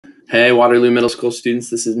Hey, Waterloo Middle School students,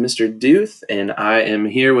 this is Mr. Deuth, and I am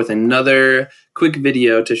here with another quick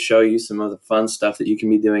video to show you some of the fun stuff that you can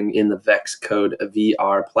be doing in the VEXcode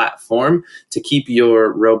VR platform to keep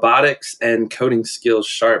your robotics and coding skills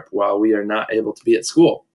sharp while we are not able to be at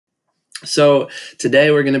school. So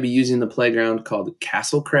today we're going to be using the playground called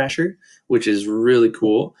Castle Crasher, which is really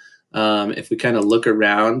cool. If we kind of look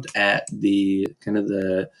around at the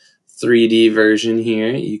 3D version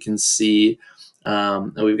here, you can see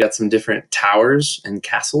we've got some different towers and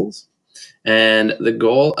castles. And the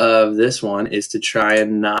goal of this one is to try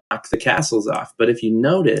and knock the castles off. But if you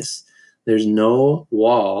notice, there's no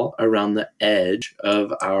wall around the edge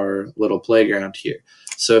of our little playground here.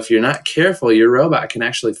 So if you're not careful, your robot can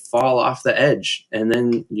actually fall off the edge and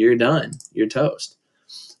then you're done. You're toast.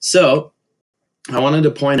 So I wanted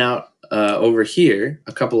to point out over here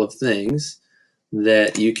a couple of things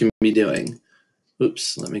that you can be doing.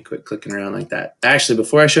 Oops, let me quit clicking around like that. Actually,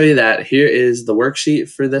 before I show you that, here is the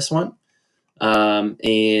worksheet for this one.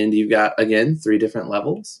 And you've got, again, 3 different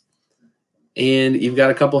levels. And you've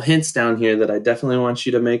got a couple hints down here that I definitely want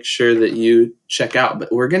you to make sure that you check out.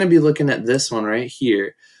 But we're going to be looking at this one right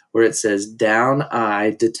here where it says down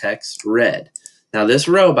eye detects red. Now, this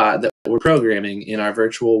robot that we're programming in our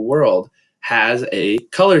virtual world has a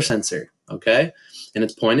color sensor, okay? And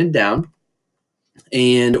it's pointed down.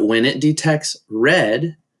 And when it detects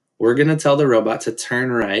red, we're going to tell the robot to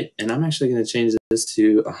turn right. And I'm actually going to change this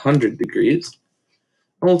to 100 degrees.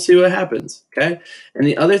 And we'll see what happens, okay? And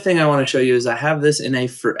the other thing I want to show you is I have this in a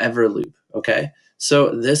forever loop, okay?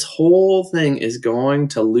 So this whole thing is going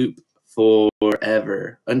to loop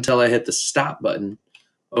forever until I hit the stop button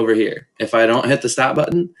over here. If I don't hit the stop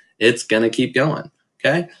button, it's going to keep going,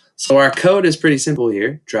 okay? So our code is pretty simple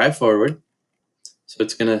here. Drive forward. So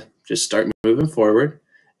it's going to just start moving forward.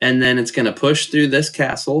 And then it's going to push through this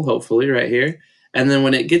castle, hopefully right here. And then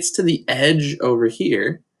when it gets to the edge over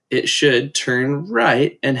here, it should turn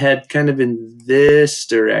right and head kind of in this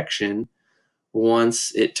direction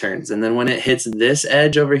once it turns. And then when it hits this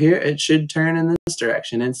edge over here, it should turn in this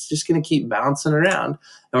direction. And it's just going to keep bouncing around.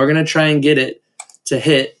 And we're going to try and get it to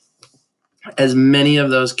hit as many of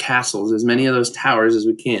those castles, as many of those towers as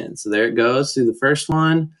we can. So there it goes through the first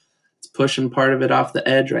one. It's pushing part of it off the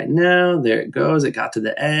edge right now. There it goes. It got to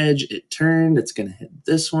the edge. It turned. It's going to hit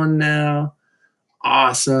this one now.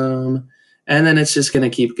 Awesome. And then it's just going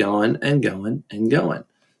to keep going and going and going.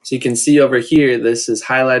 So you can see over here, this is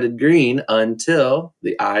highlighted green until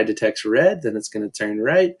the eye detects red. Then it's going to turn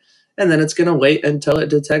right. And then it's going to wait until it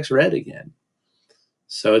detects red again.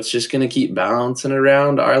 So it's just going to keep bouncing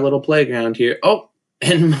around our little playground here. Oh,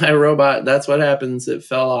 and my robot, that's what happens. It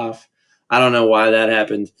fell off. I don't know why that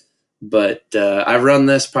happened, but I've run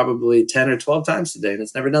this probably 10 or 12 times today, and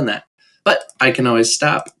it's never done that. But I can always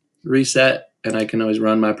stop, reset, and I can always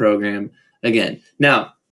run my program again.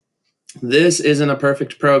 Now, this isn't a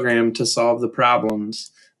perfect program to solve the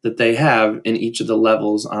problems that they have in each of the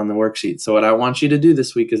levels on the worksheet. So what I want you to do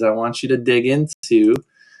this week is I want you to dig into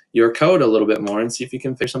your code a little bit more and see if you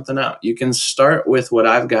can figure something out. You can start with what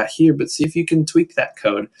I've got here, but see if you can tweak that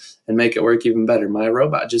code and make it work even better. My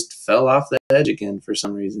robot just fell off the edge again for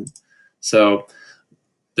some reason. So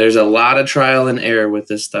there's a lot of trial and error with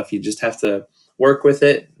this stuff. You just have to work with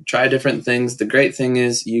it, try different things. The great thing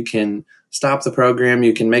is you can stop the program,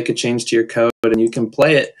 you can make a change to your code, and you can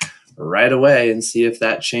play it right away and see if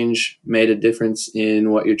that change made a difference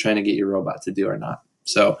in what you're trying to get your robot to do or not.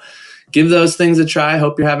 So give those things a try.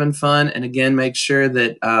 Hope you're having fun. And again, make sure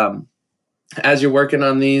that as you're working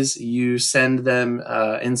on these, you send them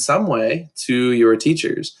in some way to your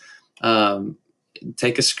teachers.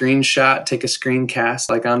 Take a screenshot, take a screencast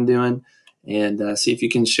like I'm doing, and see if you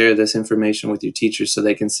can share this information with your teachers so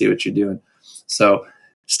they can see what you're doing. So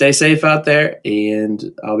stay safe out there, and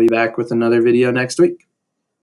I'll be back with another video next week.